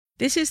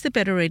This is the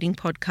Better Reading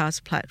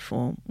Podcast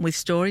platform with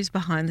stories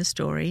behind the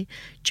story,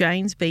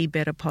 Jane's Be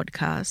Better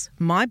podcast,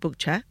 my book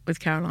chat with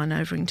Caroline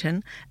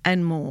Overington,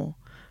 and more.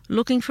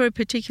 Looking for a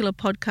particular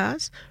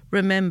podcast?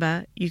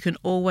 Remember, you can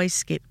always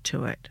skip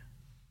to it.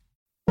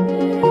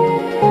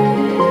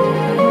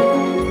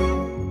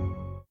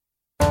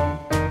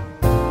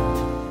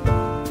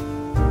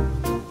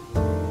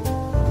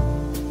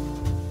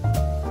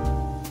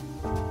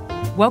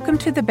 Welcome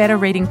to the Better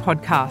Reading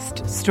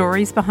Podcast,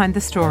 Stories Behind the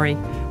Story,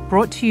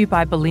 brought to you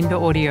by Belinda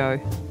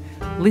Audio.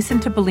 Listen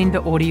to Belinda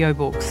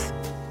audiobooks,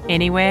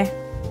 anywhere,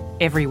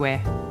 everywhere.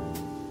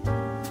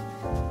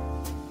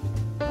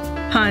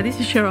 Hi, this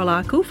is Cheryl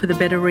Arkle for the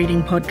Better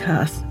Reading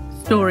Podcast,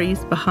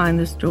 Stories Behind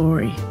the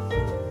Story.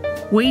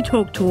 We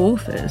talk to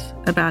authors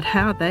about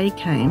how they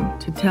came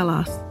to tell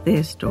us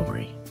their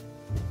story.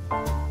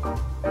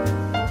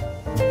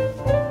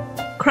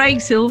 Craig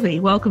Silvey,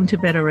 welcome to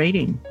Better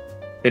Reading.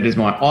 It is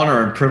my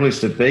honour and privilege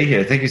to be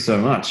here. Thank you so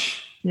much.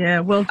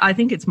 Yeah, well, I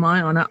think it's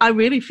my honour. I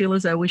really feel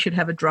as though we should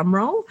have a drum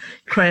roll.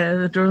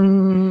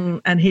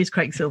 And here's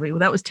Craig Silvey. Well,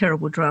 that was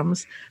terrible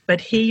drums. But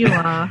here you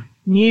are,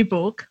 new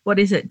book. What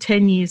is it,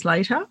 10 years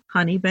later,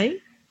 Honeybee?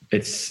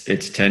 It's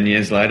 10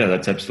 years later.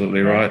 That's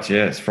absolutely right.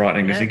 Yeah, it's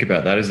frightening to think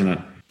about that, isn't it?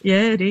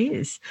 Yeah, it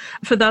is.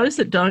 For those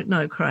that don't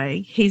know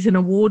Craig, he's an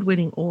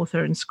award-winning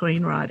author and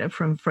screenwriter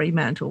from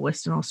Fremantle,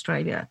 Western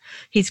Australia.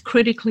 His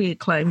critically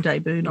acclaimed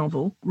debut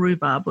novel,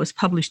 Rhubarb, was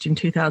published in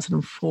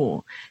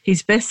 2004.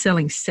 His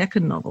best-selling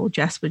second novel,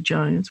 Jasper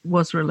Jones,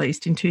 was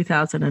released in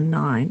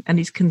 2009 and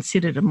is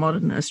considered a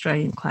modern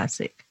Australian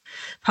classic.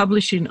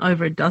 Published in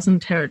over a dozen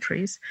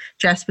territories,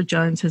 Jasper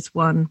Jones has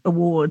won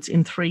awards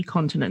in 3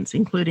 continents,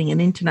 including an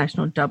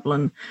International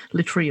Dublin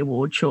Literary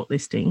Award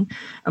shortlisting,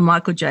 a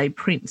Michael J.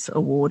 Prince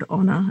Award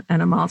honour,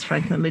 and a Miles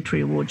Franklin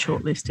Literary Award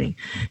shortlisting.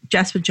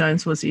 Jasper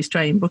Jones was the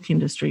Australian Book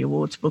Industry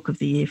Awards Book of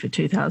the Year for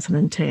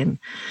 2010.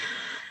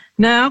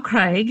 Now,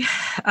 Craig,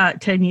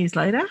 10 years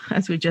later,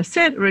 as we just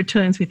said,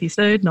 returns with his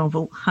third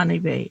novel,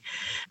 Honeybee.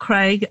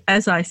 Craig,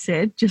 as I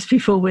said just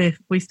before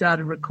we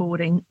started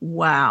recording,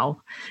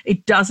 wow,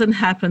 it doesn't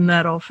happen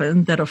that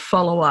often that a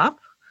follow-up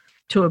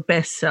to a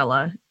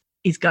bestseller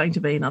is going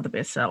to be another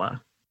bestseller.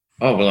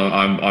 Oh, well,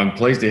 I'm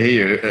pleased to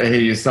hear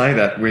you say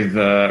that with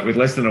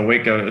less than a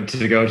week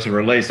to go to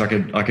release. I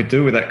could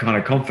do with that kind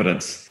of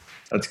confidence.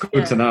 That's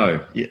good to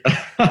know. Yeah.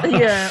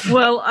 Yeah.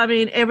 Well, I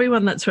mean,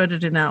 everyone that's read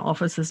it in our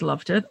office has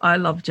loved it. I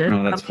loved it.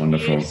 Oh, that's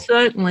wonderful. You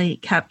certainly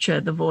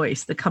capture the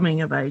voice, the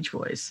coming-of-age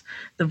voice,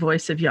 the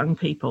voice of young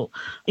people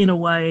in a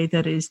way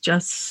that is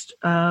just,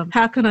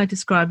 how can I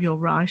describe your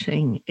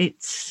writing?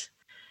 It's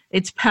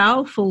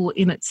powerful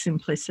in its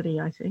simplicity,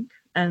 I think.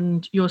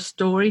 And your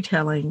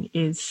storytelling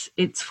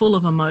it's full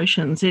of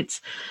emotions.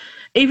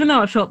 Even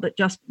though I felt that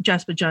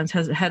Jasper Jones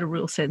has had a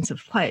real sense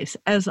of place,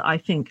 as I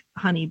think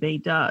Honeybee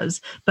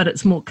does, but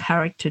it's more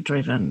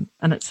character-driven,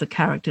 and it's the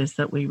characters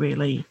that we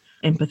really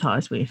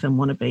empathise with and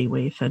want to be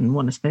with and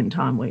want to spend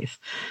time with.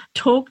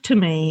 Talk to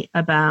me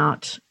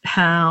about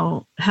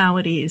how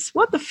it is,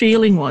 what the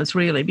feeling was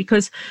really,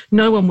 because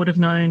no one would have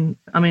known,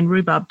 I mean,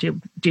 Rhubarb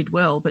did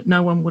well, but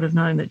no one would have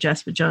known that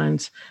Jasper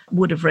Jones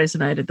would have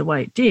resonated the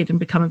way it did and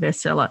become a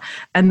bestseller.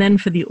 And then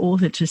for the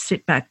author to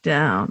sit back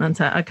down and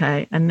say,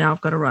 okay, and now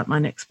I've got to write my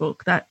next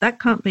book, that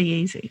can't be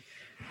easy.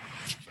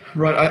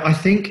 Right. I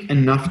think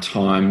enough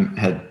time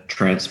had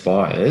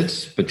transpired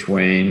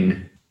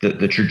between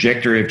the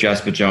trajectory of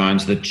Jasper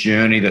Jones, the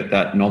journey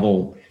that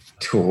novel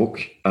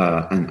took,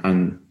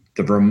 and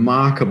the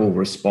remarkable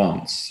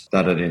response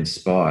that it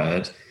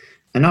inspired.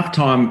 Enough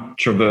time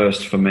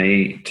traversed for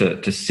me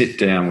to sit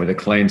down with a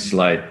clean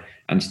slate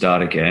and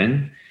start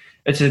again.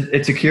 It's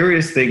a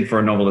curious thing for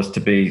a novelist to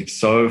be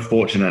so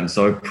fortunate and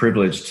so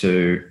privileged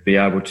to be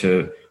able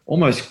to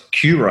almost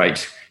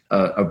curate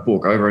a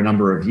book over a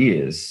number of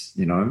years.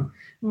 You know,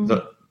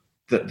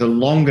 the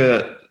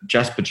longer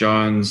Jasper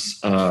Jones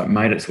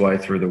made its way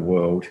through the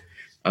world,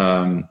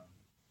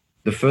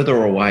 the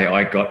further away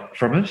I got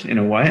from it in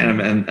a way,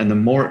 and the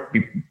more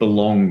it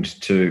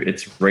belonged to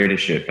its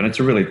readership. And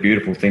it's a really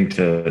beautiful thing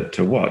to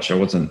watch. I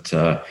wasn't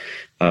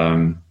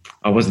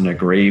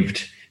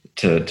aggrieved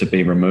to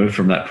be removed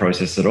from that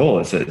process at all.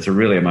 It's a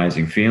really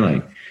amazing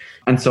feeling.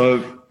 And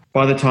so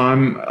by the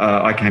time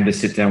I came to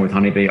sit down with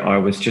Honeybee, I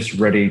was just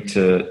ready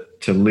to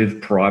live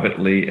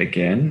privately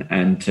again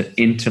and to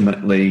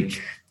intimately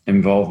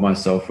involve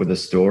myself with a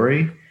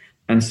story.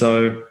 And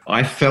so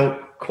I felt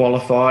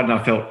qualified and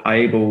I felt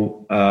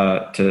able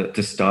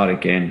to start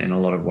again in a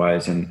lot of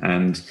ways.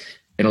 And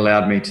it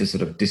allowed me to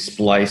sort of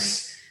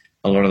displace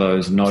a lot of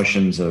those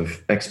notions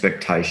of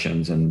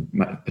expectations and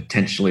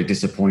potentially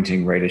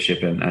disappointing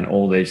readership and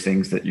all these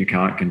things that you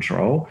can't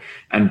control,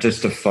 and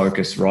just to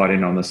focus right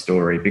in on the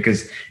story.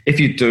 Because if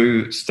you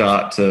do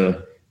start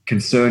to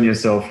concern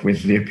yourself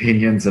with the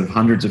opinions of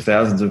hundreds of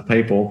thousands of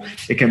people,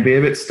 it can be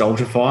a bit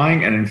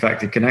stultifying, and in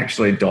fact it can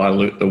actually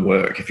dilute the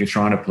work if you're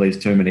trying to please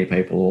too many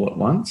people all at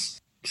once.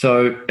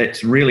 So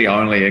it's really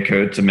only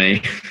occurred to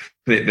me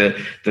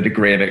the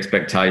degree of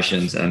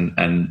expectations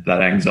and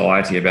that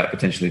anxiety about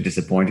potentially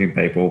disappointing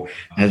people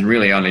has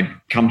really only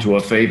come to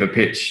a fever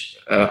pitch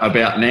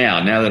about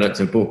now that it's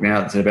a book,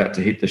 now it's about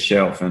to hit the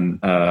shelf and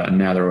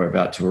now they're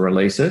about to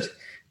release it.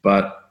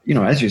 But, you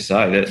know, as you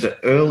say, the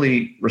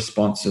early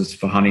responses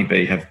for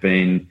Honeybee have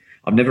been,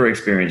 I've never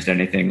experienced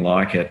anything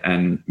like it,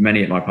 and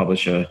many at my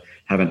publisher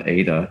haven't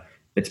either.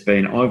 It's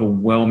been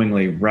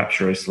overwhelmingly,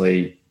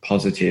 rapturously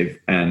positive,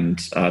 and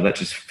that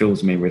just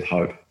fills me with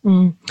hope.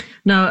 No,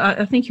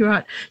 I think you're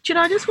right. Do you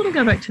know, I just want to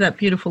go back to that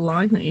beautiful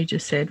line that you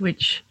just said,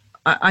 which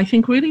I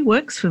think really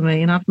works for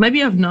me, and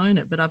maybe I've known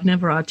it, but I've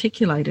never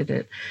articulated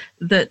it,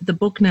 that the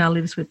book now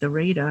lives with the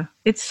reader.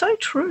 It's so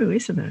true,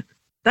 isn't it?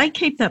 They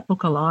keep that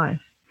book alive.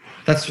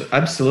 That's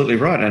absolutely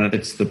right, and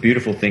it's the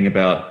beautiful thing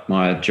about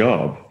my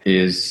job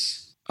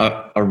is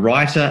a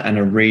writer and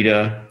a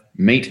reader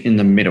meet in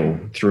the middle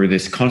through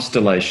this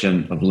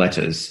constellation of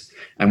letters.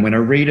 And when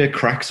a reader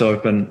cracks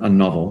open a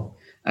novel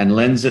and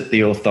lends it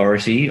the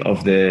authority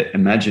of their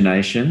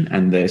imagination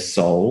and their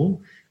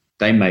soul,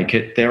 they make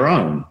it their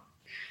own.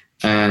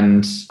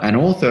 And an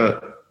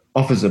author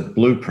offers a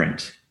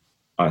blueprint,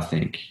 I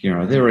think. You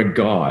know, they're a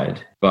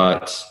guide,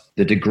 but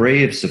the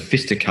degree of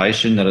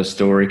sophistication that a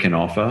story can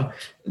offer,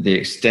 the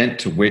extent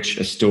to which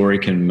a story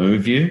can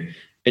move you,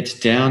 it's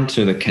down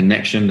to the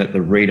connection that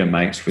the reader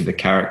makes with the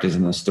characters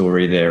in the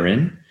story they're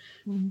in.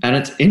 And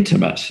it's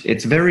intimate.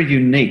 It's very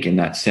unique in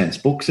that sense.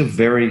 Books are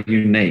very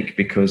unique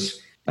because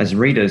as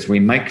readers, we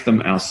make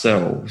them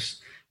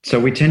ourselves. So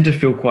we tend to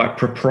feel quite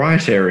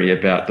proprietary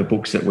about the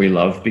books that we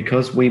love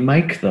because we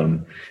make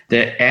them.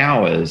 They're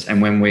ours.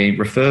 And when we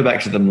refer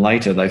back to them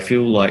later, they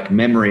feel like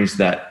memories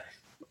that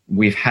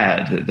we've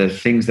had, the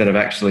things that have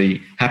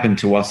actually happened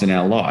to us in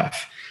our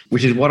life,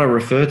 which is what I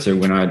refer to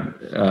when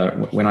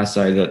I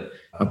say that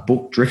a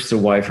book drifts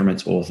away from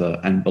its author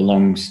and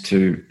belongs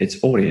to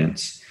its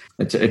audience.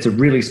 It's a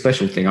really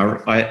special thing.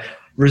 I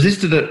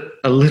resisted it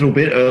a little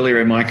bit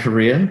earlier in my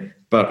career,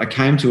 but I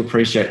came to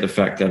appreciate the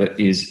fact that it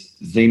is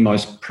the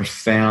most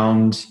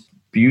profound,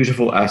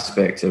 beautiful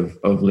aspect of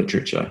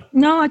literature.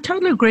 No, I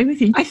totally agree with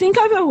you. I think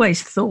I've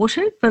always thought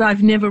it, but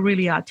I've never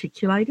really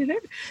articulated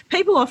it.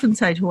 People often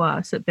say to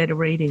us at Better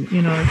Reading,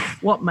 you know,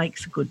 what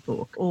makes a good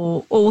book?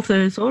 Or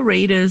authors or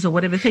readers or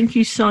whatever, thank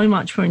you so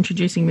much for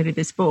introducing me to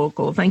this book,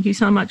 or thank you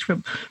so much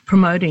for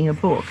promoting a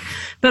book.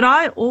 But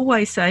I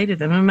always say to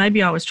them, and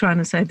maybe I was trying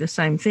to say the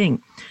same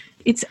thing,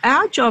 it's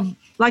our job,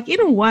 like in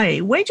a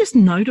way, we're just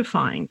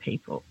notifying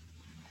people.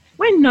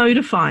 We're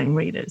notifying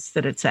readers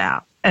that it's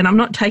out. And I'm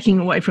not taking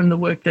away from the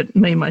work that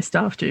me and my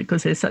staff do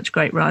because they're such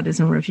great writers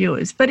and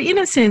reviewers. But in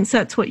a sense,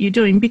 that's what you're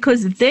doing,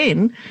 because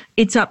then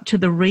it's up to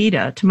the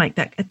reader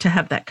to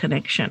have that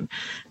connection.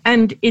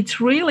 And it's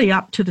really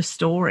up to the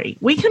story.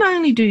 We can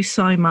only do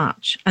so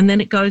much, and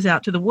then it goes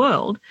out to the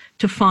world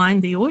to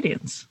find the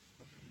audience.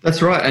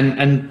 That's right.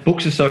 And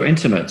books are so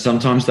intimate.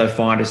 Sometimes they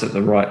find us at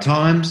the right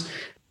times.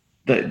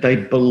 They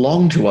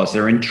belong to us.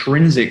 They're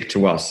intrinsic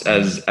to us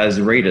as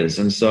readers.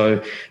 And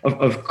so,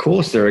 of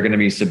course, there are going to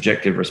be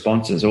subjective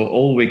responses.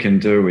 All we can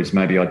do is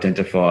maybe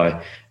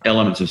identify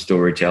elements of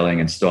storytelling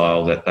and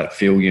style that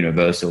feel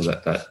universal,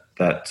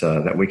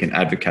 that we can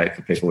advocate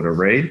for people to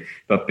read.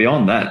 But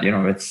beyond that, you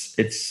know,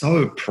 it's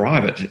so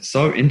private. It's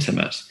so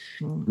intimate.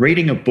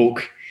 Reading a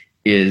book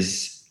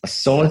is a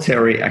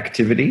solitary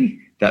activity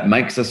that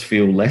makes us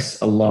feel less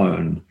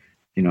alone.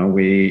 You know,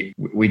 we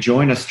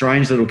join a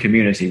strange little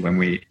community when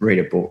we read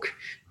a book.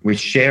 We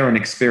share an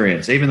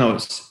experience. Even though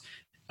it's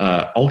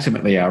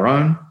ultimately our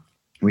own,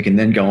 we can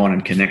then go on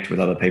and connect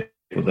with other people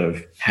that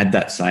have had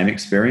that same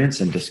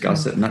experience and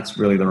discuss it. And that's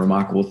really the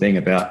remarkable thing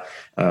about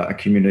a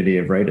community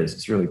of readers.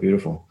 It's really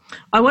beautiful.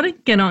 I want to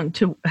get on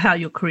to how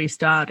your career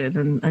started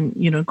and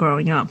you know,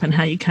 growing up and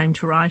how you came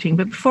to writing.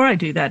 But before I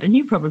do that, and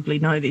you probably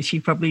know this,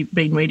 you've probably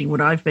been reading what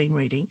I've been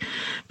reading,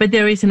 but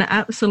there is an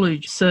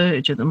absolute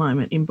surge at the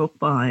moment in book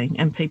buying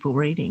and people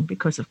reading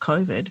because of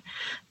COVID.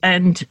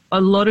 And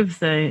a lot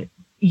of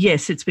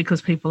yes, it's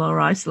because people are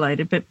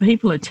isolated, but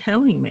people are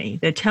telling me,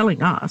 they're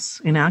telling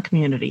us in our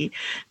community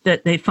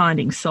that they're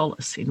finding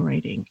solace in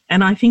reading.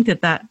 And I think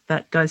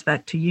that goes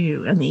back to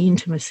you and the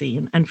intimacy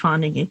and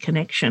finding a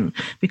connection,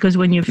 because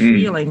when you're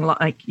feeling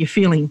like you're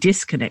feeling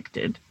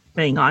disconnected,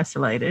 being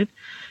isolated,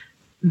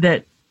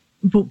 that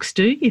books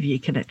do give you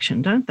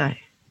connection, don't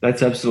they?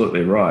 That's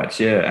absolutely right,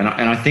 yeah. And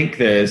I think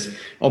there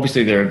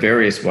are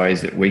various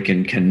ways that we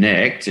can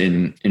connect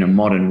in a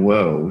modern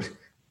world,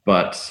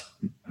 but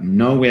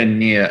nowhere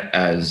near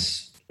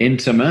as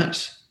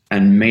intimate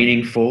and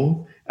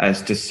meaningful as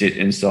to sit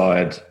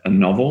inside a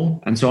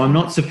novel. And so I'm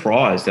not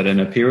surprised that in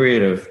a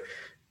period of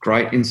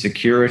great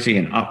insecurity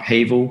and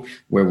upheaval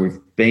where we've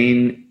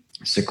been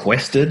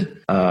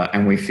sequestered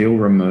and we feel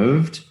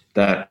removed,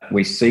 that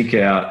we seek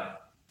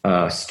out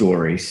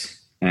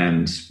stories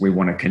and we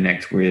want to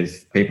connect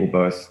with people,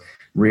 both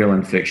real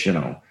and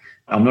fictional.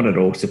 I'm not at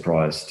all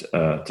surprised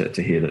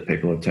to hear that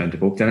people have turned to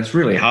books, and it's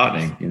really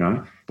heartening, you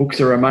know. Books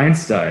are a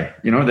mainstay,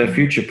 you know, they're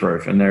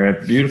future-proof and they're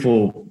a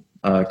beautiful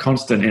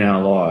constant in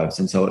our lives.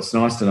 And so it's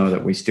nice to know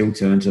that we still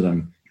turn to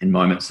them in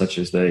moments such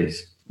as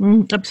these.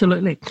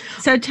 Absolutely.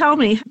 So tell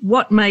me,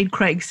 what made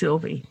Craig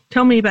Silvey?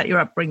 Tell me about your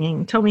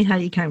upbringing. Tell me how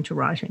you came to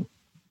writing.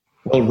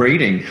 Well,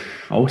 reading,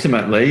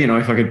 ultimately,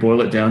 if I could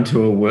boil it down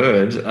to a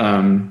word,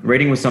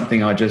 reading was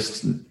something I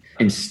just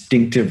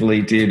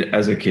instinctively did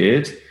as a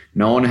kid.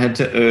 No one had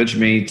to urge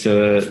me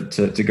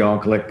to go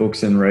and collect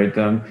books and read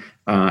them.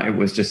 It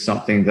was just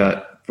something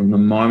that from the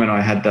moment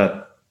I had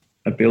that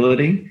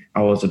ability,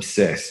 I was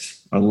obsessed.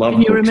 I loved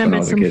books. Can you remember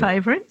remember some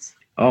favourites?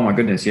 Oh my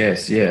goodness,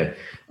 yes, yeah.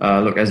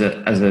 Look,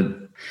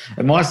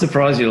 it might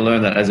surprise you to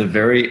learn that as a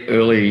very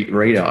early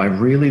reader, I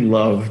really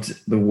loved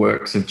the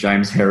works of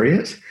James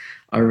Herriot.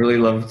 I really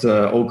loved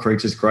All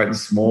Creatures Great and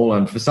Small,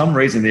 and for some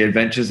reason, The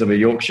Adventures of a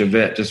Yorkshire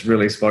Vet just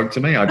really spoke to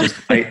me. I just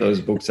ate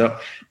those books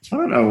up. I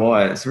don't know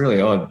why. It's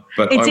really odd.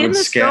 But it's I would in the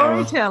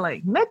scour.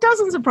 storytelling. That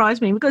doesn't surprise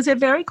me because they're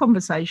very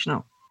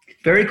conversational.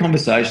 Very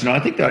conversational. I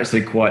think they're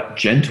actually quite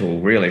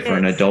gentle, really, for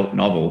an adult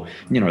novel.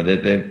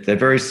 They're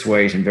very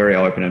sweet and very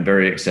open and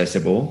very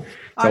accessible.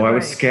 So I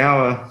would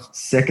scour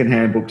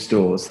secondhand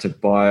bookstores to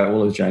buy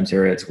all of James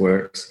Herriot's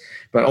works.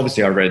 But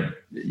obviously I read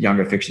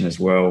younger fiction as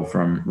well,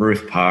 from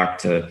Ruth Park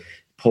to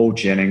Paul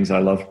Jennings. I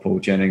loved Paul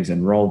Jennings,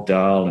 and Roald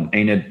Dahl and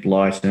Enid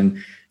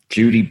Blyton,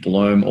 Judy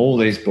Blume. All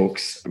these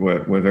books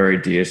were very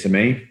dear to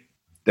me.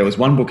 There was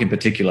one book in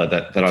particular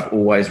that I've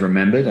always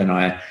remembered, and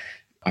I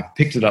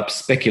picked it up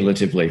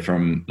speculatively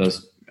from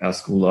our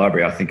school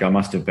library. I think I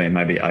must have been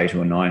maybe 8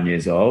 or 9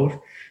 years old,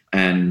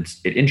 and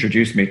it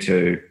introduced me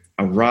to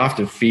a raft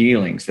of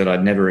feelings that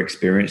I'd never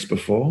experienced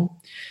before.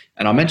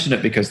 And I mention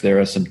it because there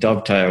are some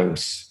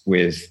dovetails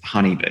with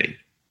Honeybee.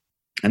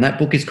 And that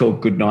book is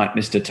called Goodnight,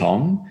 Mr.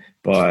 Tom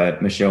by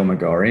Michelle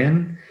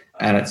Magorian.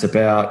 And it's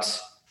about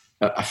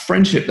a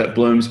friendship that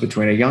blooms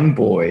between a young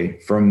boy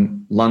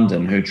from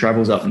London who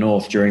travels up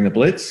north during the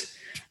Blitz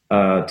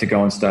to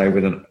go and stay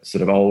with a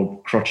sort of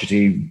old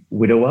crotchety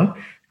widower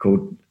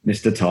called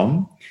Mr.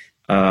 Tom.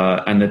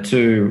 And the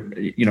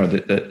two,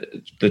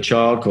 the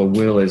child called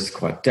Will is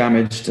quite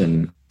damaged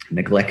and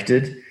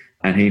neglected,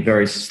 and he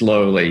very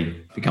slowly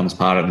becomes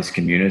part of this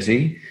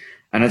community.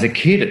 And as a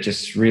kid, it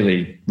just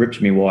really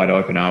ripped me wide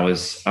open. I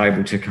was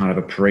able to kind of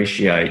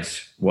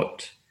appreciate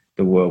what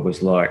the world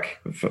was like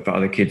for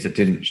other kids that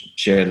didn't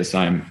share the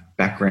same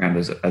background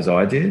as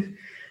I did.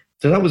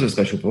 So that was a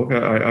special book.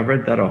 I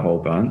read that a whole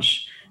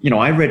bunch.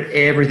 I read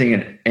everything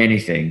and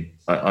anything.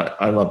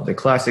 I loved the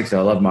classics.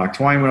 I loved Mark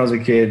Twain when I was a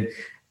kid.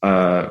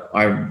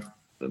 I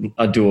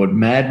adored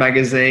Mad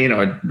Magazine.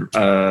 I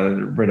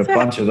read a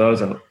bunch of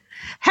those.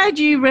 Had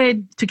you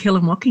read To Kill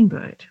a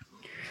Mockingbird?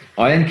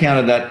 I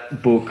encountered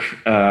that book,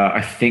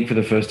 I think, for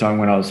the first time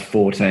when I was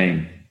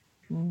 14.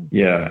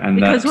 Yeah, and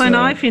because when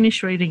I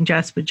finished reading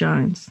Jasper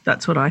Jones,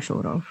 that's what I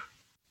thought of.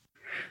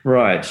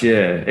 Right.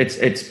 Yeah,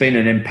 it's been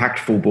an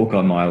impactful book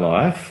on my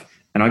life,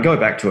 and I go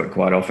back to it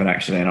quite often,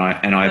 actually.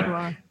 And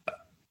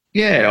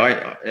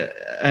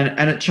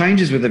it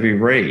changes with every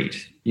read.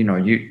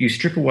 You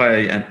strip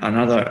away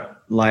another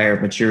layer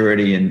of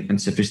maturity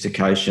and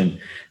sophistication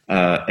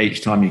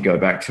each time you go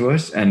back to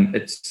it. And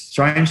it's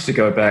strange to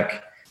go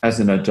back as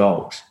an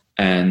adult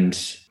and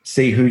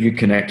see who you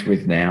connect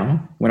with now.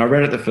 When I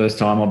read it the first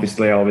time,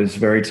 obviously I was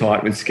very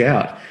tight with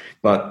Scout.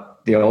 But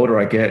the older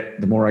I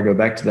get, the more I go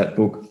back to that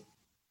book,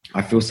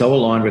 I feel so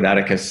aligned with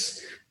Atticus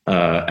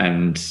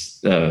and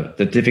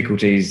the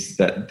difficulties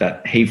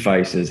that he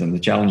faces and the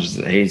challenges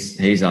that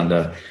he's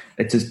under.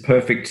 It's as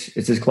perfect.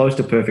 It's as close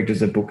to perfect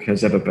as a book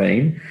has ever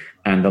been,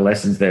 and the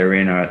lessons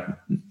therein are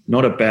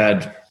not a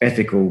bad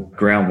ethical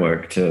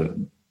groundwork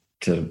to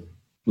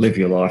live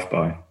your life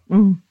by.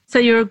 So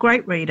you're a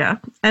great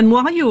reader, and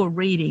while you were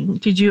reading,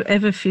 did you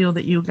ever feel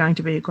that you were going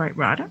to be a great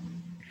writer?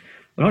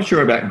 I'm not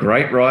sure about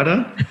great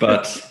writer,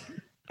 but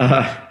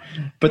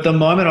the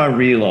moment I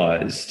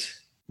realised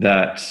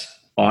that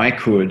I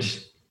could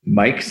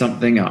make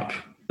something up,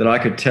 that I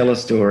could tell a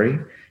story,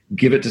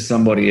 give it to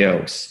somebody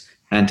else,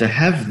 and to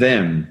have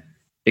them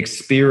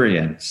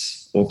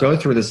experience or go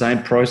through the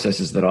same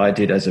processes that I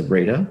did as a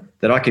reader,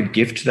 that I could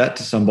gift that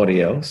to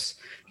somebody else.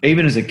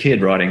 Even as a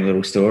kid writing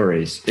little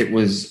stories, it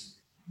was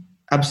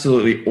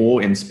absolutely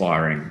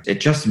awe-inspiring.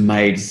 It just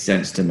made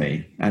sense to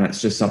me, and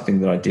it's just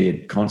something that I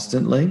did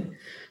constantly.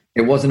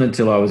 It wasn't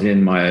until I was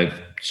in my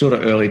sort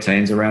of early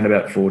teens, around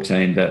about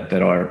 14, that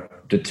I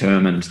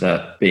determined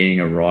that being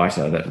a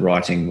writer, that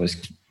writing was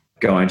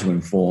going to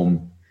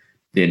inform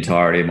the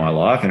entirety of my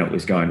life, and it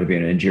was going to be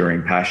an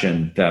enduring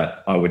passion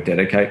that I would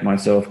dedicate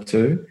myself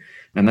to.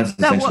 And that's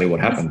essentially what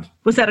happened.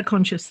 Was that a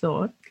conscious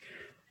thought?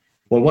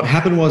 Well, what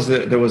happened was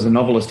that there was a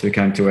novelist who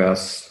came to our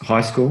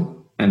high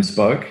school and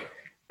spoke,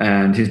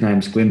 and his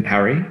name's Glyn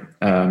Parry.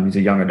 He's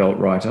a young adult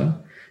writer.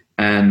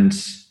 And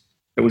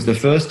it was the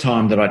first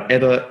time that I'd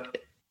ever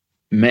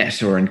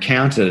met or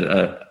encountered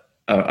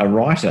a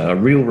writer, a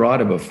real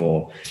writer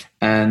before.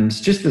 And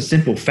just the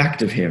simple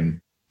fact of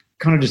him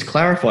kind of just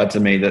clarified to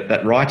me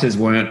that writers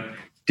weren't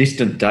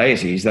distant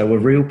deities. They were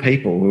real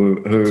people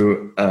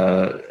who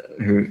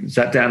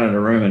sat down in a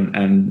room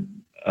and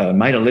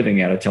made a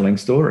living out of telling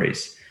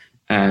stories.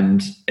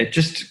 And it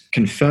just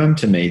confirmed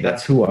to me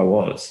that's who I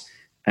was,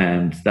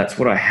 and that's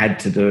what I had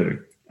to do.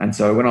 And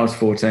so when I was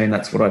 14,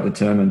 that's what I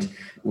determined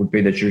would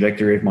be the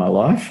trajectory of my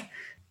life.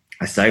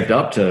 I saved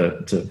up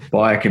to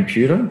buy a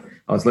computer.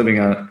 I was living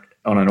on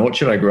an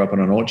orchard. I grew up on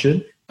an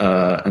orchard.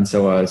 And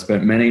so I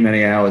spent many,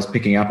 many hours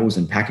picking apples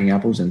and packing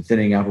apples and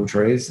thinning apple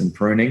trees and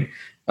pruning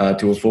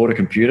to afford a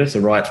computer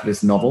to write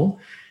this novel.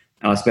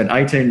 And I spent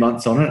 18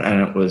 months on it,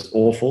 and it was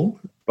awful.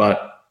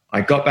 But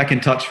I got back in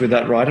touch with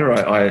that writer.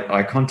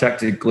 I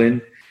contacted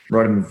Glyn,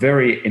 wrote him a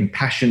very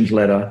impassioned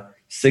letter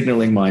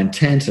signaling my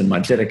intent and my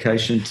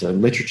dedication to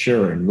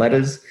literature and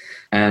letters.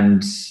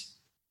 And,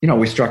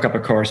 we struck up a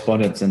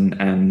correspondence,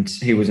 and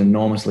he was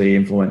enormously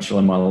influential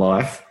in my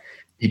life.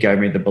 He gave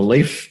me the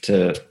belief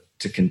to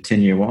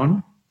continue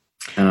on,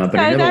 but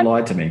he never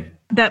lied to me.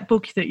 That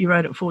book that you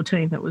wrote at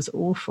 14 that was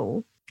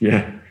awful.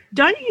 Yeah.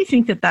 Don't you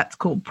think that that's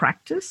called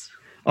practice?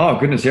 Oh,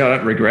 goodness, yeah, I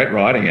don't regret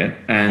writing it.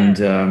 And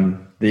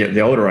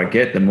the older I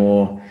get, the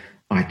more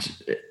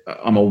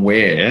I'm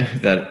aware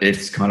that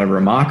it's kind of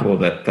remarkable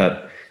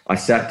that I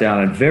sat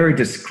down and very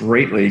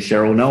discreetly,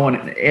 Cheryl, no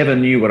one ever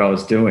knew what I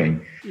was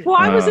doing.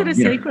 Why was it a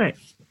secret?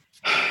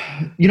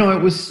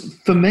 It was,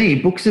 for me,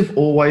 books have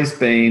always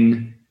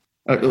been,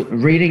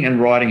 reading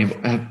and writing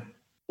have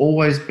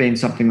always been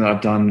something that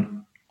I've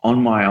done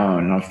on my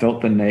own. And I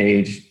felt the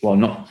need,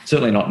 well,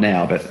 certainly not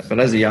now, but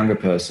as a younger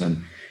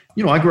person,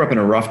 I grew up in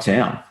a rough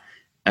town,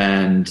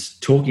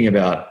 and talking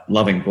about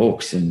loving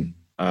books and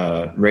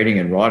reading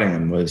and writing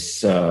them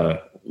was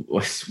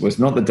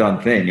not the done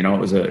thing. It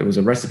was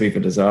a recipe for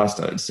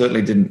disaster. It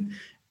certainly didn't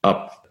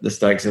up the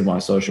stakes of my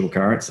social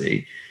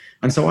currency.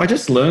 And so I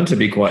just learned to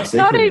be quite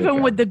secretive. Not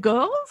even with the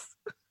girls?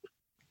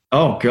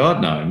 Oh,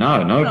 God, no,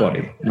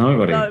 nobody.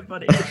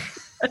 Nobody.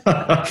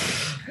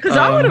 Because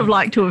I would have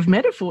liked to have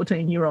met a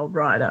 14-year-old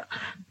writer.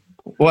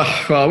 Well,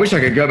 I wish I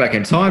could go back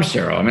in time,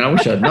 Cheryl. I mean, I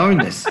wish I'd known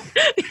this.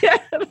 Yeah,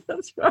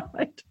 that's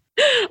right.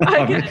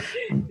 Okay.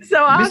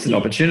 I missed an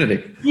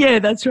opportunity. Yeah,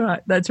 that's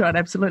right.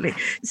 Absolutely.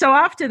 So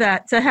after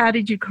that, how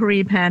did your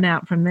career pan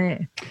out from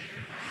there?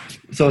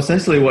 So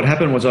essentially what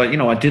happened was I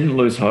didn't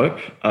lose hope,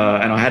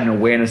 and I had an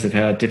awareness of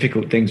how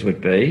difficult things would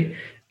be,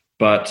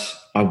 but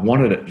I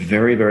wanted it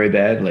very, very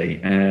badly.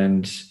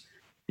 And,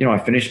 I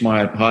finished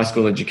my high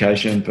school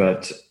education,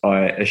 but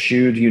I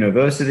eschewed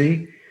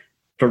university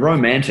for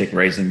romantic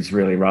reasons,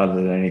 really, rather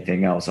than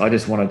anything else. I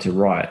just wanted to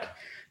write.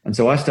 And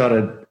so I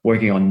started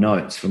working on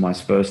notes for my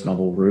first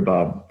novel,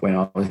 Rhubarb, when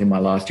I was in my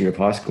last year of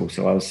high school.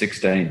 So I was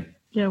 16.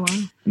 Yeah, wow.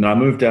 And I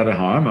moved out of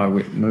home. I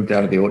moved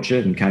out of the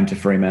orchard and came to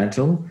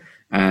Fremantle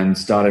and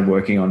started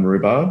working on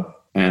Rhubarb,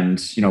 and,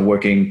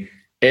 working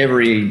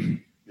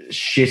every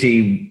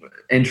shitty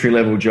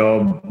entry-level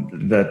job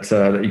that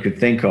you could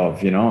think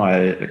of.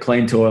 I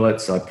cleaned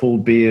toilets, I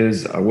pulled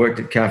beers, I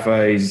worked at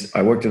cafes,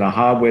 I worked in a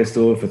hardware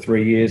store for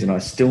 3 years, and I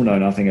still know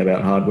nothing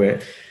about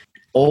hardware,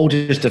 all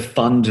just to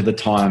fund the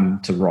time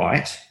to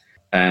write.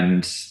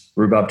 And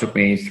Rhubarb took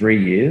me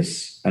 3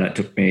 years, and it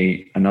took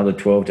me another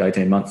 12 to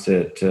 18 months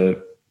to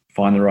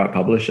find the right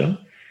publisher.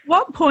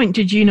 What point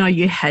did you know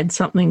you had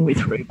something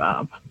with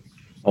Rhubarb?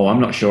 Oh, I'm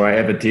not sure I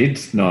ever did.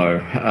 No.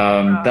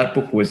 That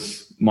book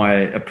was my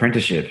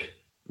apprenticeship,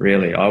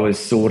 really. I was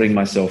sorting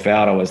myself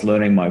out. I was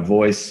learning my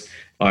voice.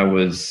 I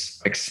was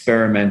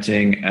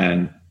experimenting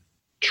and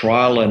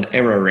trial and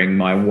erroring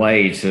my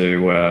way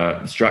to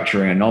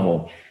structuring a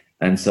novel.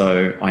 And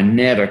so I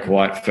never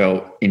quite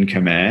felt in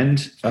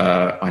command.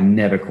 I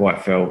never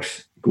quite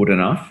felt good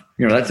enough.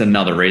 That's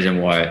another reason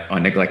why I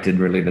neglected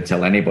really to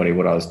tell anybody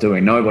what I was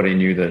doing. Nobody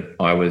knew that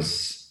I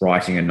was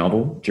writing a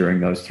novel during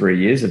those 3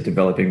 years of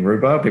developing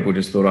Rhubarb. People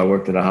just thought I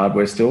worked at a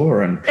hardware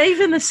store. And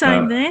even the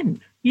same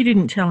then? You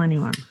didn't tell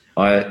anyone?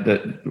 I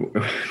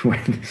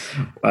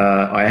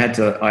had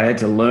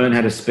to learn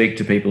how to speak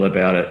to people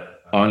about it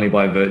only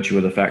by virtue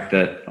of the fact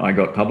that I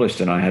got published,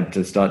 and I had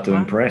to start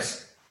doing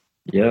press.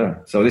 Yeah.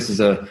 So this is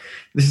a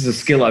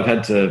skill I've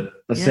had to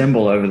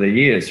assemble over the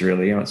years,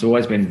 really. It's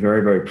always been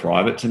very, very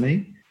private to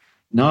me.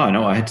 No,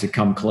 I had to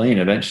come clean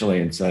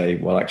eventually and say,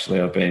 well, actually,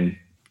 I've been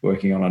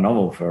working on a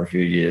novel for a few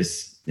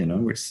years,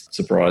 which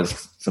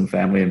surprised some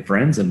family and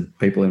friends and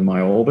people in my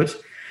orbit.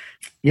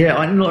 Yeah,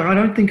 I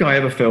don't think I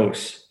ever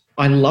felt...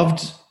 I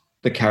loved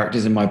the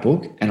characters in my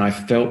book, and I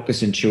felt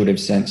this intuitive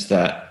sense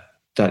that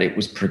it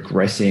was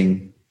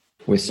progressing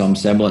with some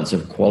semblance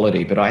of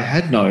quality, but I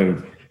had no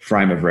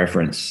frame of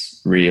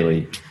reference,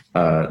 really,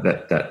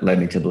 that led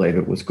me to believe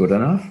it was good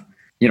enough.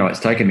 It's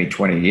taken me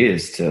 20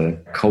 years to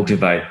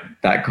cultivate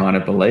that kind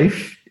of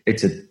belief.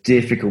 It's a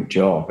difficult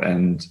job,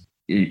 and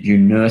you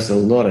nurse a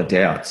lot of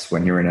doubts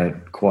when you're in a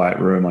quiet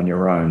room on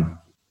your own,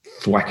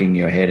 thwacking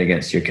your head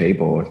against your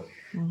keyboard.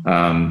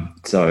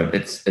 So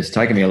it's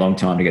taken me a long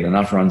time to get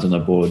enough runs on the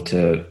board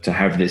to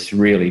have this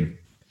really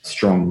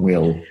strong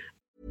will.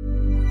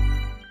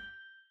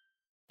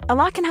 A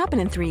lot can happen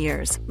in 3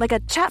 years, like a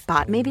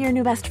chatbot may be your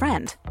new best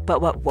friend.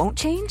 But what won't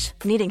change?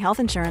 Needing health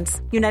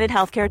insurance. United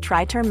Healthcare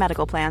Tri-Term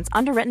Medical Plans,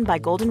 underwritten by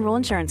Golden Rule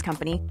Insurance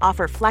Company,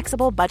 offer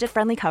flexible,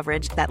 budget-friendly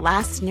coverage that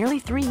lasts nearly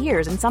 3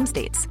 years in some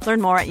states.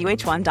 Learn more at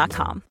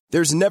UH1.com.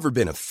 There's never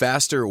been a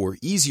faster or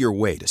easier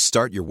way to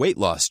start your weight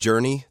loss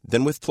journey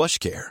than with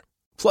PlushCare.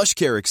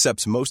 PlushCare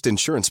accepts most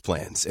insurance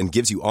plans and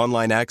gives you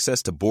online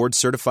access to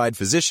board-certified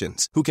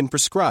physicians who can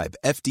prescribe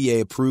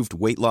FDA-approved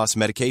weight loss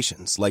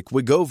medications like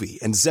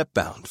Wegovy and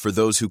Zepbound for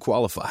those who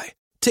qualify.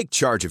 Take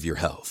charge of your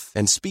health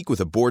and speak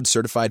with a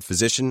board-certified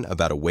physician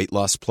about a weight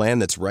loss plan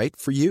that's right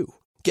for you.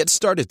 Get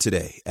started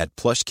today at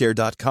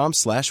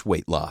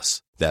plushcare.com/weight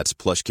loss. That's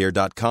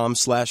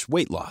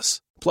plushcare.com/weight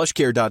loss.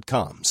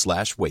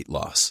 plushcare.com/weight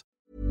loss.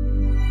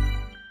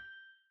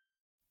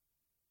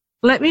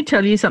 Let me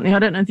tell you something. I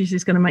don't know if this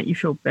is going to make you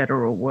feel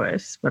better or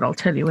worse, but I'll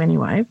tell you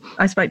anyway.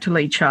 I spoke to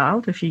Lee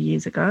Child a few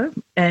years ago,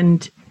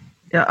 and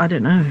I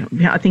don't know,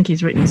 I think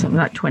he's written something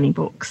like 20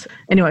 books.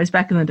 Anyways,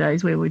 back in the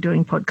days where we were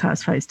doing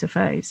podcasts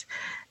face-to-face.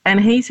 And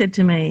he said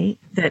to me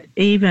that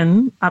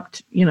even up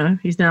to,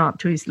 he's now up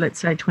to his, let's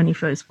say,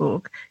 21st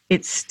book,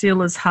 it's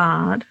still as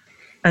hard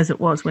as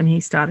it was when he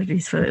started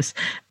his first.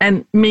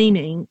 And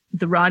meaning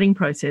the writing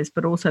process,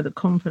 but also the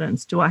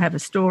confidence. Do I have a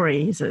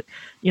story? Is it,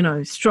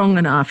 strong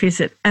enough?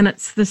 Is it? And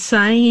it's the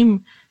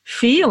same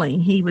feeling,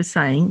 he was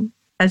saying,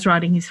 as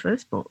writing his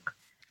first book.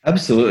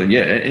 Absolutely,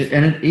 yeah.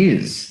 And it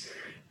is.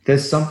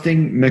 There's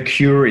something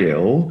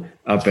mercurial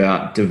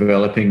about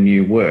developing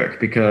new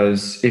work,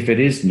 because if it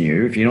is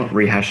new, if you're not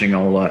rehashing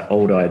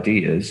old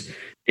ideas,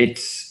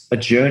 it's a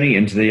journey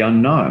into the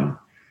unknown.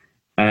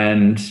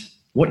 And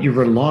what you're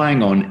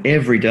relying on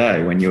every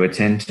day when you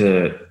attend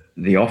to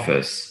the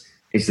office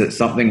is that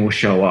something will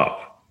show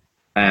up.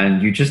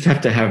 And you just have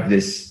to have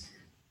this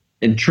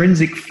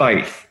intrinsic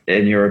faith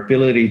in your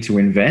ability to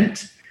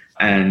invent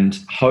and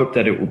hope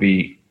that it will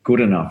be good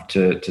enough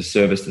to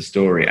service the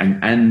story,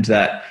 and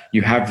that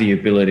you have the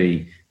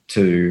ability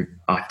to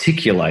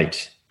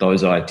articulate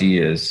those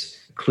ideas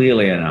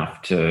clearly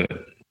enough to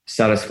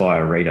satisfy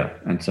a reader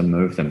and to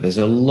move them. There's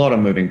a lot of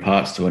moving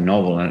parts to a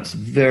novel, and it's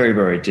very,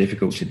 very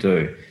difficult to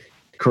do.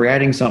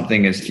 Creating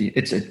something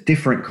it's a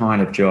different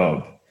kind of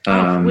job.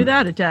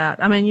 Without a doubt.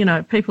 I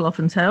mean, people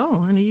often say,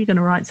 oh, and are you going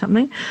to write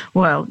something?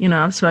 Well,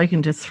 I've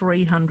spoken to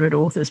 300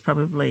 authors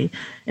probably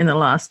in the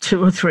last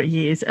 2 or 3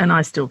 years, and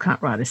I still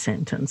can't write a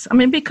sentence. I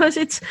mean, because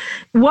it's,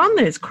 1,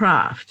 there's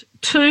craft.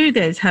 2,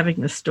 there's having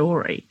the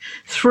story.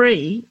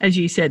 3, as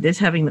you said, there's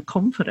having the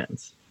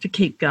confidence to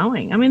keep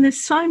going. I mean,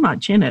 there's so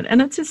much in it, and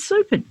it's a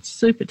super,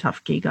 super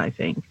tough gig, I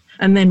think.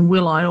 And then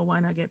will I or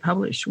won't I get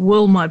published?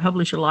 Will my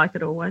publisher like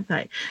it or won't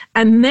they?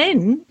 And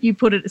then you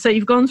put it, so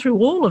you've gone through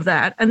all of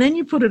that, and then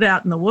you put it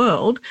out in the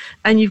world,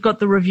 and you've got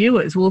the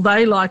reviewers. Will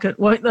they like it?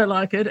 Won't they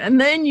like it?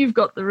 And then you've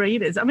got the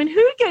readers. I mean,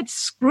 who gets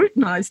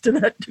scrutinised to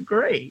that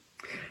degree?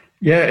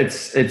 Yeah,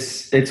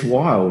 it's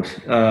wild.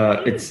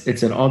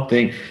 It's an odd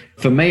thing.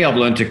 For me, I've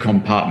learned to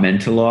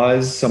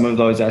compartmentalize some of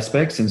those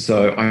aspects. And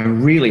so I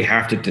really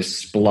have to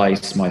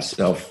displace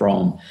myself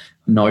from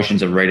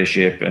notions of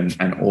readership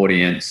and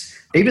audience.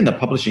 Even the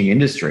publishing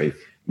industry,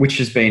 which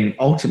has been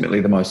ultimately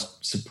the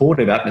most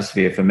supportive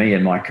atmosphere for me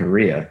in my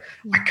career,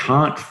 I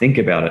can't think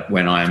about it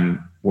when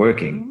I'm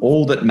working.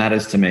 All that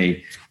matters to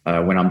me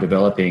when I'm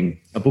developing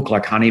a book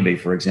like Honeybee,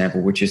 for example,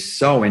 which is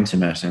so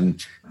intimate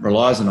and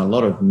relies on a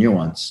lot of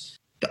nuance,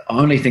 the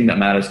only thing that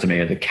matters to me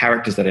are the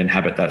characters that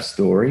inhabit that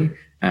story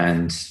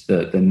and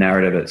the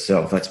narrative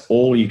itself. That's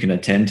all you can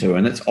attend to,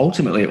 and that's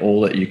ultimately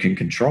all that you can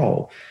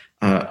control.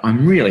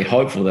 I'm really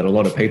hopeful that a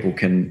lot of people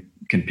can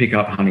pick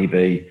up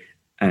Honeybee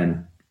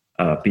and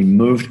be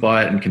moved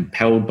by it and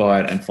compelled by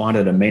it and find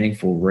it a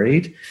meaningful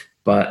read,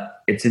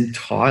 but it's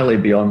entirely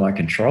beyond my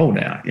control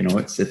now.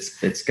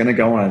 It's going to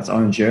go on its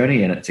own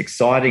journey, and it's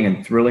exciting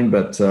and thrilling,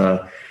 but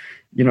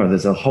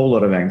there's a whole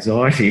lot of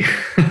anxiety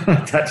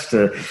attached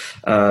to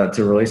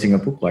releasing a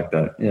book like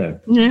that. Yeah,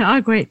 I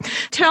agree.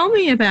 Tell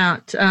me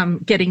about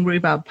getting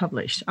Rhubarb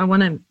published. I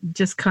want to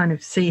just kind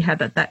of see how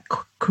that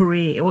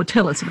career, or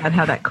tell us about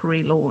how that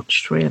career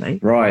launched, really.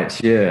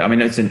 Right. Yeah. I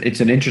mean, it's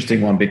an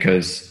interesting one,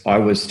 because I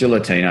was still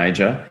a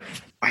teenager.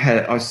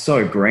 I was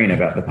so green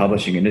about the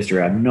publishing industry.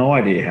 I had no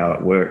idea how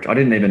it worked. I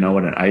didn't even know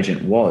what an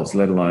agent was,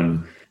 let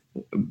alone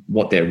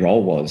what their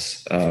role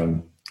was.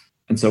 And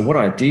so what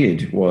I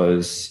did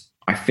was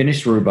I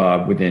finished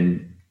Rhubarb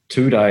within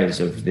 2 days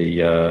of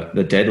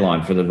the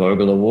deadline for the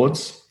Vogel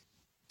Awards,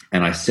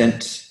 and I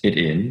sent it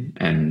in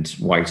and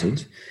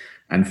waited.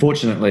 And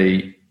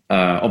fortunately,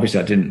 obviously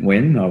I didn't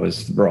win. I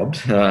was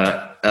robbed.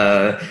 But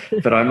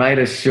I made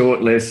a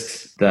short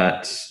list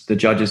that the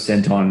judges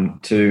sent on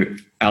to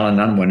Alan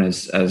Unwin,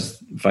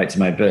 as fates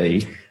may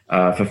be,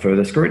 for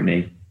further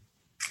scrutiny.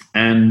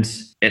 And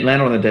it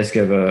landed on the desk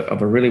of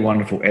a really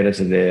wonderful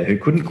editor there who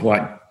couldn't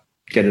quite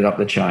get it up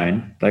the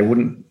chain. They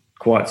wouldn't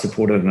quite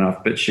support it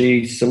enough, but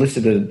she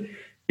solicited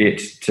it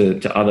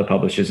to other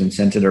publishers and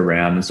sent it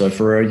around. And so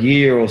for a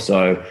year or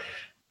so,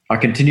 I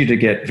continued to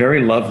get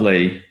very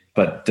lovely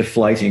but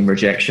deflating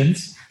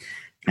rejections.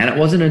 And it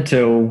wasn't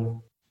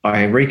until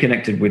I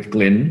reconnected with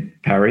Glyn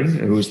Parry,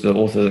 who was the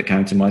author that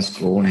came to my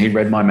school, and he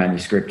read my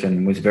manuscript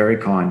and was very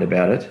kind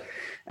about it.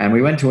 And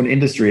we went to an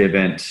industry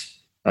event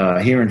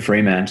here in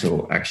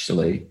Fremantle,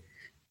 actually,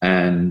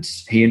 and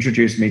he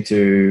introduced me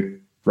to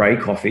Ray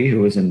Coffey, who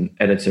was an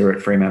editor at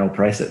Fremantle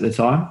Press at the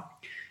time.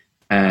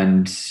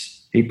 And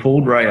he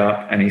pulled Ray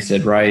up and he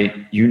said, "Ray,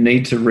 you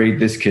need to read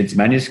this kid's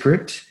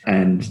manuscript."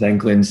 And then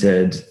Glyn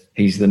said,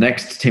 "He's the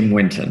next Tim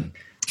Winton.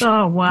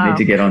 Oh, wow. You need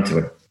to get onto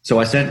it." So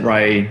I sent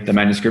Ray the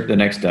manuscript the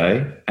next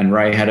day, and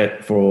Ray had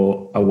it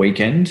for a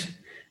weekend,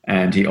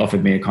 and he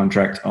offered me a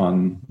contract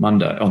on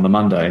the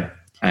Monday,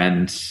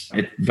 and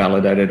it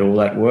validated all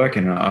that work.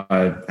 And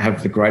I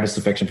have the greatest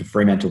affection for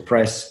Fremantle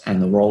Press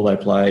and the role they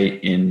play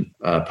in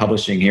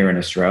publishing here in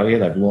Australia.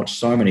 They've launched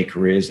so many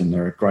careers, and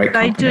they're a great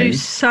company. They do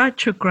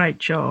such a great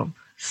job.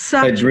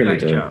 Such a great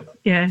job.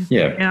 Yeah.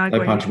 Yeah, they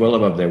punch well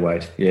above their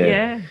weight.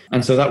 Yeah.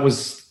 And so that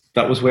was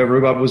where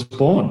Rhubarb was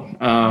born.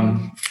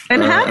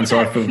 And how did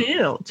that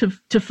feel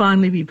to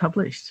finally be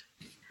published?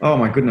 Oh,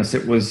 my goodness.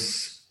 It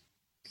was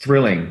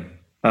thrilling,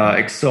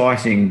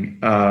 exciting,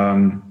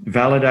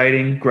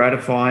 validating,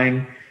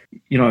 gratifying.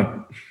 You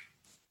know,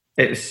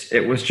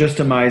 it was just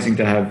amazing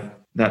to have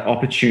that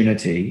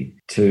opportunity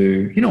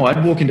to, you know,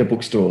 I'd walk into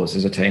bookstores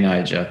as a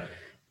teenager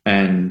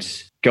and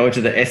go to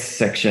the S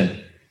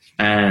section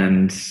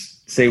and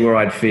see where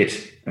I'd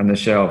fit on the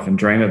shelf and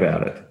dream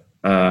about it.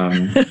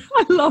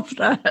 I love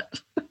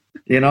that.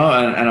 You know,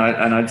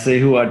 and I'd see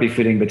who I'd be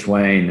fitting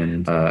between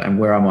and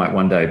where I might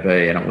one day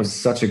be. And it was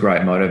such a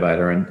great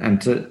motivator.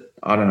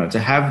 And to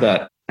have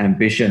that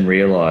ambition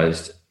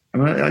realised, I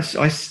mean,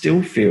 I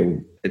still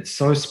feel it's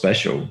so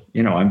special.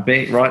 You know, I'm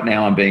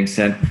being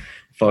sent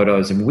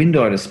photos and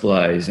window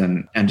displays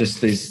and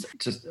just these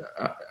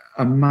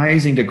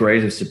amazing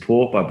degrees of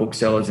support by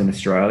booksellers in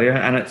Australia.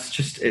 And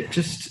it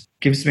just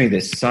gives me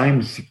this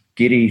same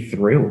giddy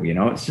thrill, you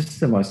know. It's just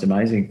the most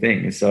amazing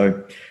thing.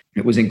 So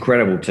it was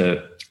incredible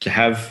to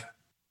have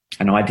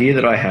an idea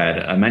that I had,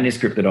 a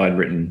manuscript that I'd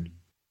written,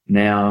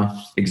 now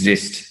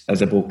exist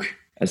as a book,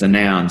 as a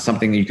noun,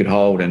 something that you could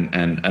hold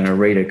and a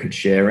reader could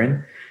share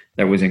in.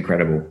 That was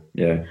incredible,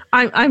 yeah.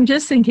 I'm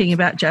just thinking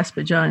about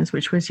Jasper Jones,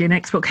 which was your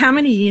next book. How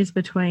many years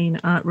between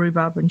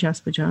Rhubarb and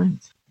Jasper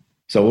Jones?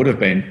 So it would have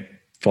been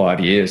 5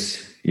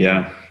 years,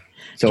 yeah.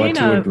 So I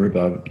toured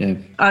Rhubarb, yeah.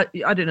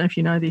 I don't know if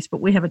you know this,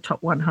 but we have a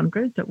top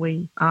 100 that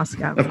we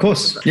ask our... Of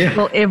course, yeah.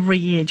 Well, every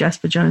year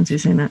Jasper Jones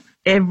is in it.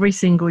 Every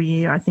single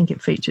year I think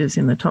it features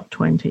in the top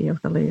 20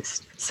 of the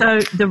list.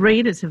 So the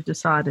readers have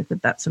decided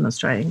that that's an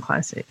Australian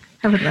classic,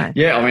 haven't they?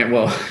 Yeah, I mean,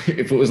 well,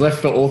 if it was left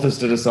for authors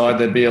to decide,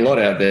 there'd be a lot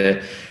out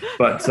there.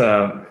 But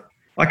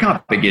I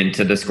can't begin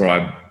to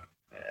describe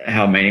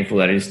how meaningful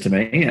that is to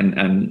me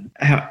and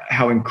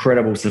how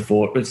incredibly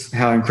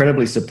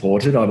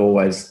supported I've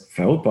always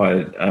felt by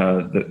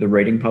the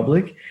reading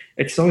public.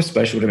 It's so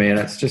special to me, and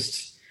it's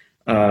just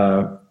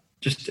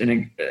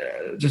an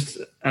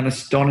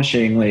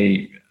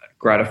astonishingly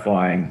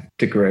gratifying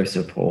degree of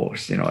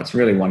support. You know, it's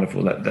really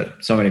wonderful that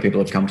so many people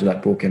have come to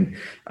that book, and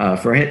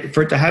for it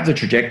to have the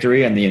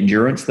trajectory and the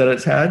endurance that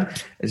it's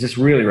had is just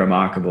really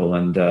remarkable.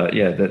 And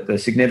the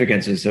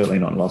significance is certainly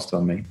not lost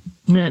on me.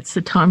 Yeah, it's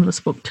a timeless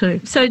book too.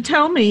 So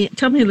tell me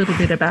a little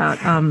bit about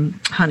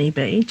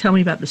Honeybee. Tell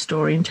me about the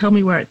story and tell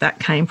me where that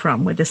came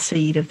from, where the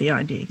seed of the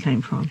idea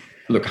came from.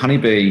 Look,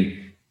 Honeybee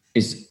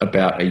is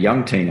about a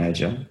young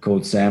teenager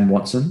called Sam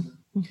Watson,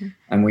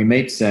 and we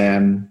meet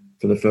Sam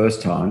for the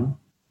first time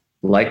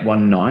late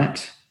one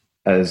night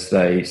as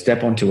they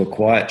step onto a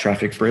quiet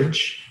traffic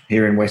bridge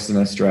here in Western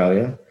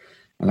Australia,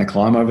 and they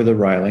climb over the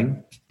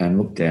railing and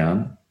look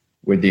down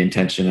with the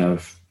intention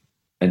of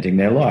ending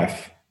their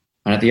life.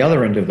 And at the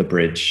other end of the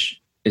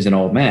bridge is an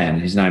old man.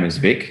 His name is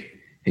Vic.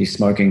 He's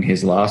smoking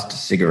his last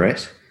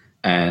cigarette,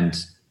 and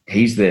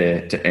he's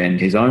there to end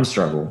his own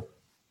struggle.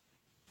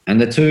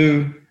 And the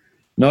two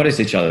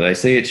notice each other. They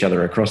see each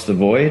other across the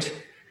void,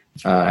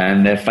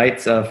 and their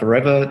fates are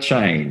forever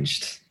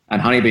changed. And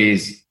Honeybee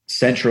is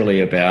centrally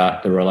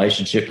about the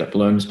relationship that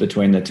blooms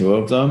between the two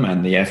of them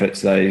and the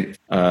efforts they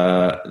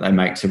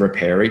make to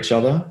repair each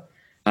other.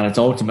 And it's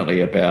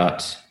ultimately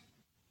about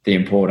the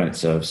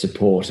importance of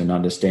support and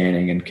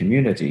understanding and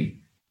community.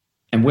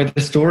 And where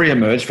the story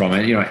emerged from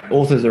it, you know,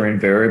 authors are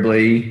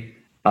invariably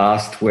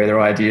asked where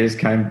their ideas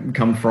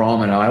come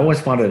from, and I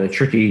always find it a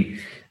tricky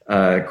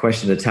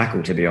question to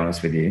tackle, to be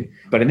honest with you.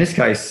 But in this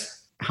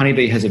case,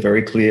 Honeybee has a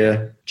very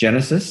clear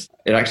genesis.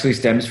 It actually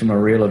stems from a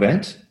real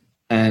event.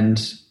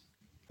 And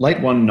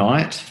late one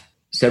night,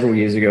 several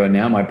years ago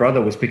now, my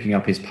brother was picking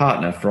up his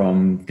partner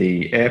from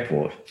the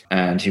airport,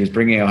 and he was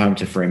bringing her home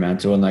to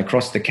Fremantle, and they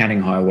crossed the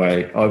Canning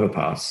Highway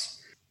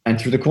overpass. And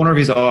through the corner of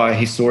his eye,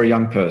 he saw a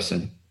young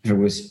person who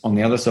was on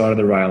the other side of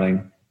the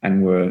railing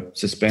and were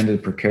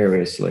suspended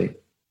precariously.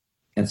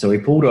 And so he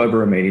pulled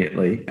over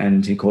immediately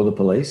and he called the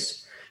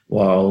police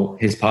while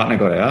his partner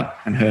got out,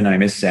 and her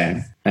name is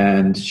Sam.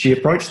 And she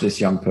approached this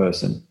young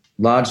person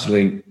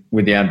largely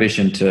with the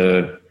ambition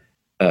to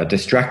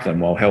distract them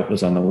while help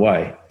was on the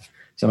way.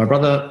 So my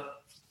brother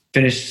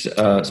finished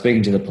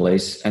speaking to the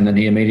police, and then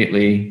he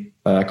immediately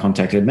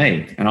contacted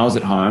me. And I was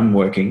at home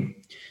working,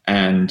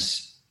 and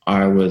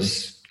I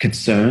was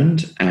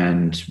concerned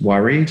and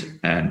worried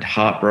and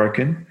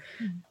heartbroken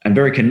and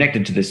very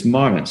connected to this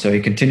moment. So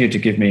he continued to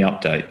give me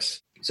updates.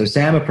 So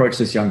Sam approached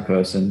this young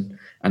person,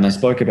 and they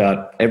spoke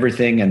about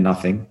everything and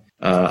nothing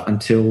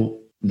until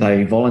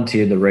they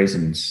volunteered the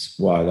reasons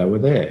why they were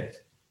there.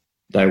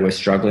 They were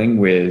struggling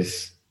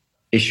with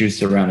issues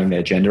surrounding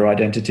their gender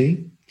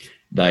identity.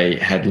 They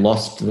had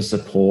lost the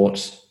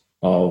support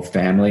of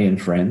family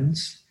and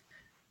friends.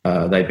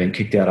 They'd been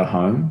kicked out of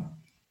home.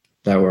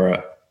 They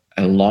were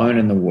alone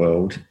in the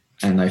world,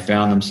 and they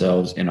found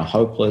themselves in a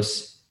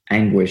hopeless,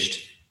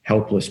 anguished,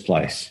 helpless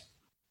place.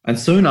 And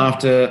soon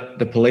after,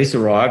 the police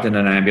arrived in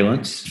an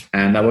ambulance,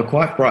 and they were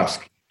quite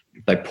brusque.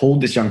 They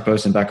pulled this young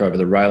person back over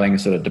the railing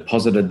and sort of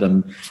deposited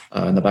them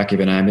in the back of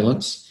an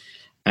ambulance.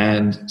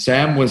 And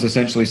Sam was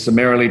essentially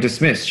summarily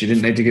dismissed. She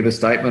didn't need to give a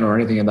statement or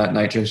anything of that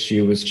nature.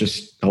 She was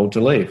just told to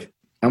leave.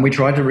 And we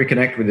tried to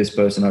reconnect with this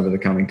person over the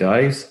coming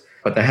days,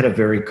 but they had a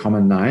very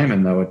common name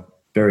and they were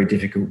very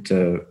difficult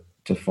to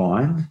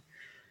find.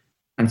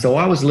 And so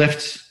I was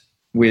left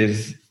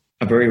with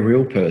a very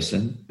real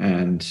person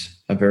and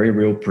a very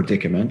real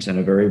predicament and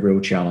a very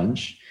real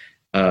challenge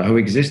who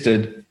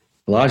existed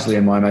largely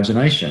in my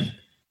imagination.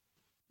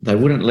 They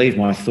wouldn't leave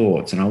my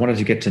thoughts, and I wanted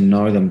to get to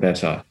know them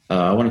better.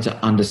 I wanted to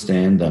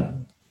understand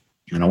them,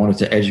 and I wanted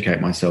to educate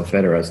myself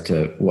better as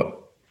to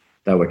what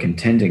they were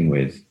contending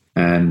with.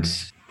 And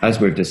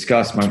as we've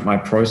discussed, my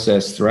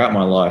process throughout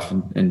my life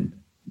in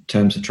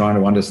terms of trying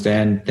to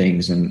understand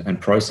things and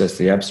process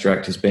the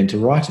abstract has been to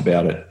write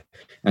about it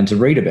and to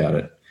read about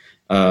it.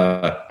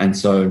 And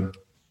so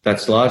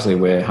that's largely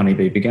where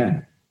Honeybee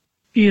began.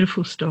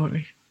 Beautiful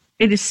story.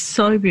 It is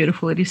so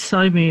beautiful. It is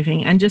so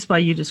moving. And just by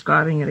you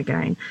describing it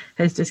again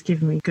has just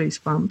given me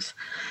goosebumps.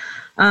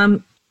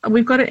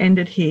 We've got to end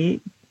it here.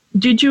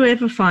 Did you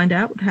ever find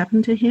out what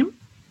happened to him?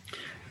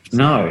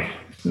 No.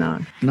 Yeah.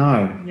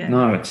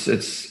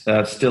 It's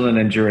still an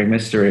enduring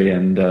mystery.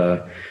 And,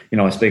 I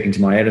was speaking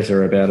to my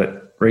editor about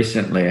it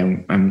recently,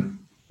 and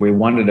we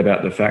wondered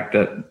about the fact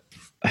that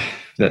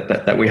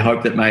we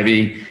hope that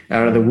maybe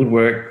out of the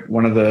woodwork,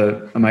 one of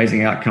the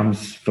amazing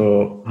outcomes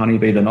for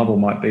Honeybee the novel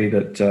might be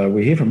that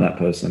we hear from that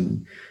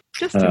person.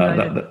 Just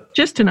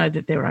to know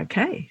that they're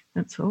okay.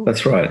 That's all.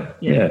 That's right.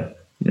 Yeah.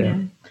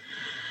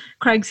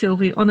 Craig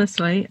Silvey,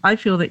 honestly, I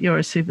feel that you're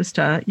a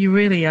superstar. You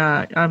really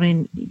are. I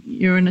mean,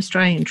 you're an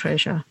Australian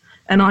treasure.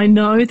 And I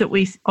know that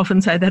we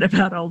often say that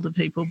about older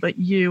people, but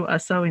you are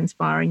so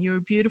inspiring. You're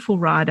a beautiful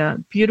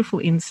writer, beautiful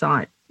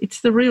insight.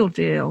 It's the real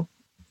deal.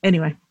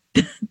 Anyway.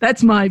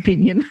 That's my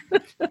opinion.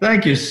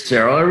 Thank you,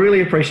 Cheryl. I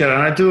really appreciate it.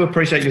 And I do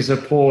appreciate your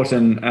support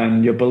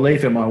and your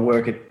belief in my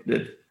work.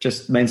 It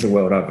just means the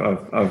world.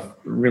 I've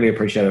really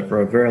appreciated it for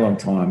a very long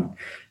time.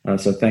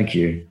 So thank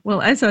you.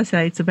 Well, as I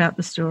say, it's about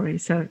the story.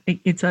 So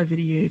it's over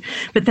to you.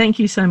 But thank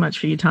you so much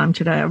for your time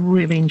today. I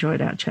really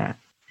enjoyed our chat.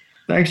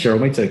 Thanks,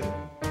 Cheryl. Me too.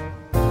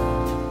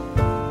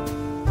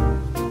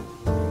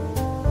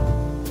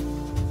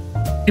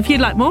 If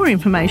you'd like more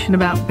information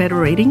about Better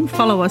Reading,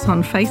 follow us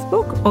on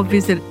Facebook or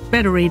visit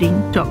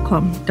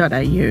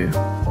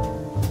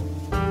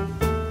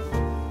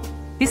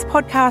betterreading.com.au. This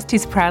podcast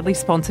is proudly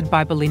sponsored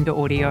by Belinda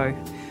Audio.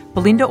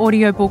 Belinda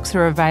audiobooks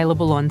are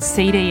available on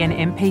CD and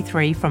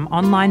MP3 from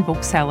online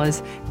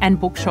booksellers and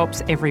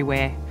bookshops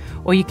everywhere,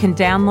 or you can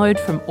download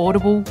from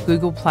Audible,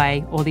 Google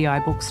Play or the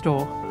iBook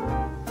Store.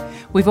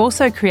 We've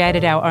also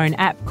created our own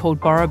app called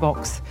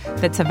BorrowBox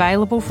that's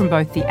available from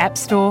both the App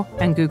Store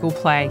and Google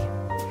Play.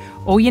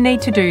 All you need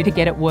to do to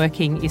get it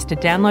working is to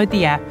download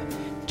the app,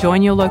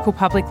 join your local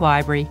public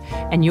library,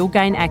 and you'll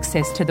gain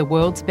access to the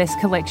world's best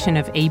collection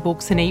of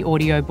ebooks and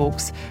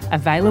e-audiobooks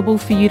available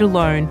for you to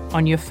loan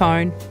on your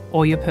phone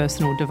or your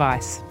personal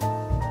device.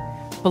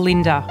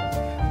 Belinda,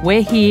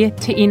 we're here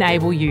to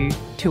enable you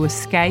to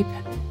escape,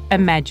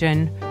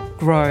 imagine,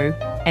 grow,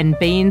 and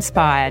be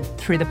inspired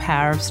through the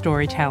power of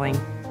storytelling.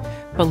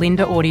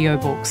 Belinda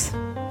Audiobooks.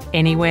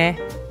 Anywhere,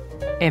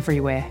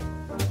 everywhere.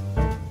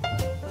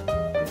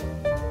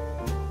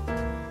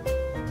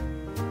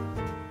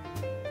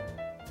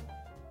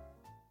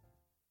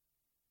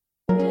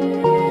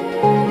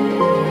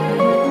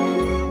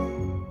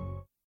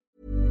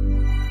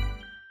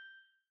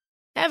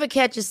 Ever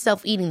catch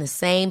yourself eating the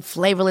same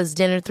flavorless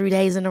dinner 3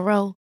 days in a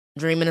row?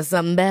 Dreaming of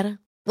something better?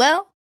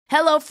 Well,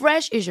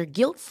 HelloFresh is your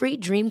guilt-free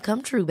dream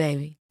come true,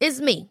 baby.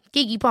 It's me,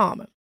 Keke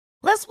Palmer.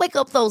 Let's wake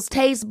up those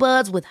taste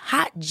buds with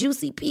hot,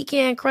 juicy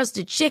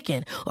pecan-crusted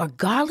chicken or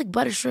garlic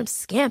butter shrimp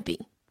scampi.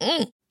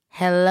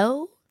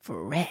 Hello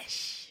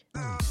Fresh.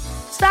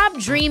 Stop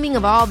dreaming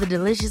of all the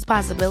delicious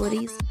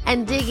possibilities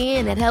and dig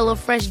in at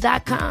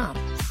HelloFresh.com.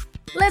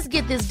 Let's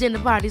get this dinner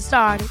party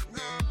started.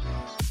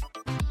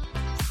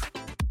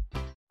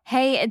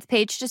 Hey, it's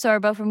Paige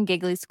DeSorbo from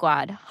Giggly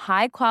Squad.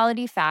 High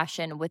quality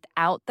fashion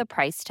without the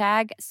price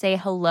tag. Say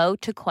hello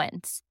to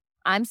Quince.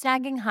 I'm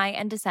snagging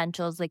high-end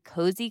essentials like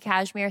cozy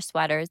cashmere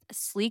sweaters,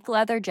 sleek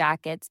leather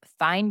jackets,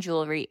 fine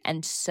jewelry,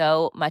 and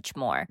so much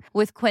more.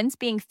 With Quince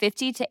being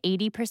 50 to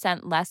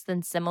 80% less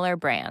than similar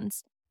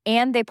brands.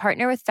 And they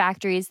partner with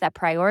factories that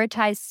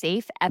prioritize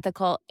safe,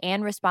 ethical,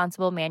 and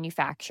responsible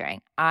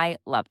manufacturing. I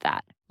love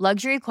that.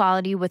 Luxury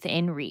quality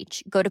within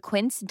reach. Go to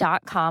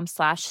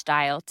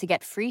quince.com/style to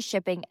get free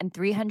shipping and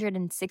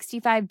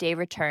 365-day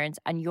returns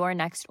on your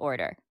next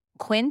order.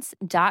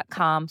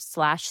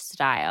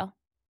 Quince.com/style.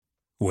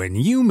 When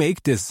you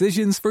make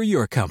decisions for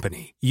your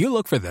company, you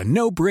look for the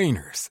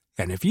no-brainers.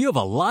 And if you have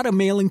a lot of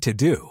mailing to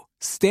do,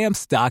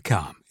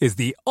 Stamps.com is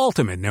the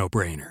ultimate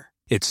no-brainer.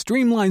 It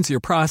streamlines your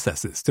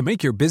processes to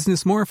make your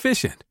business more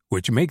efficient,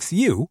 which makes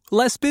you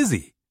less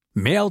busy.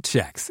 Mail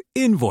checks,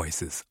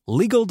 invoices,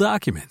 legal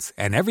documents,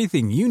 and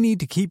everything you need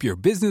to keep your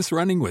business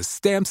running with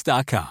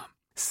Stamps.com.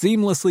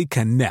 Seamlessly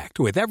connect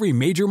with every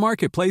major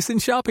marketplace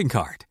and shopping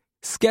cart.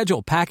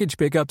 Schedule package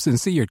pickups and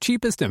see your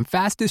cheapest and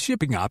fastest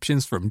shipping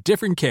options from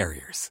different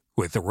carriers,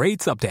 with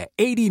rates up to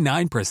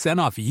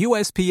 89% off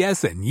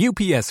USPS and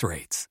UPS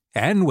rates.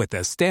 And with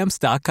the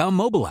Stamps.com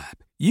mobile app,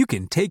 you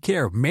can take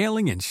care of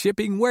mailing and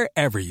shipping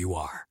wherever you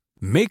are.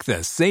 Make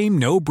the same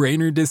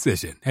no-brainer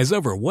decision as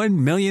over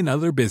 1 million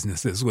other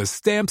businesses with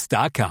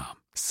Stamps.com.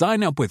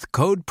 Sign up with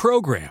code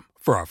PROGRAM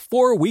for a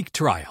 4-week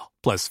trial,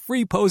 plus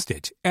free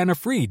postage and a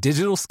free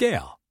digital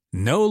scale.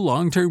 No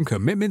long-term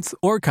commitments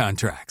or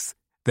contracts.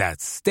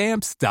 That's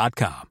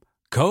Stamps.com.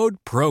 Code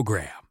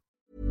PROGRAM.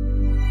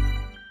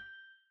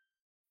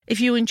 If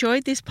you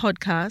enjoyed this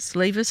podcast,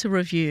 leave us a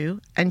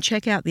review and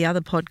check out the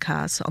other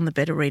podcasts on the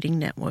Better Reading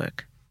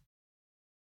Network.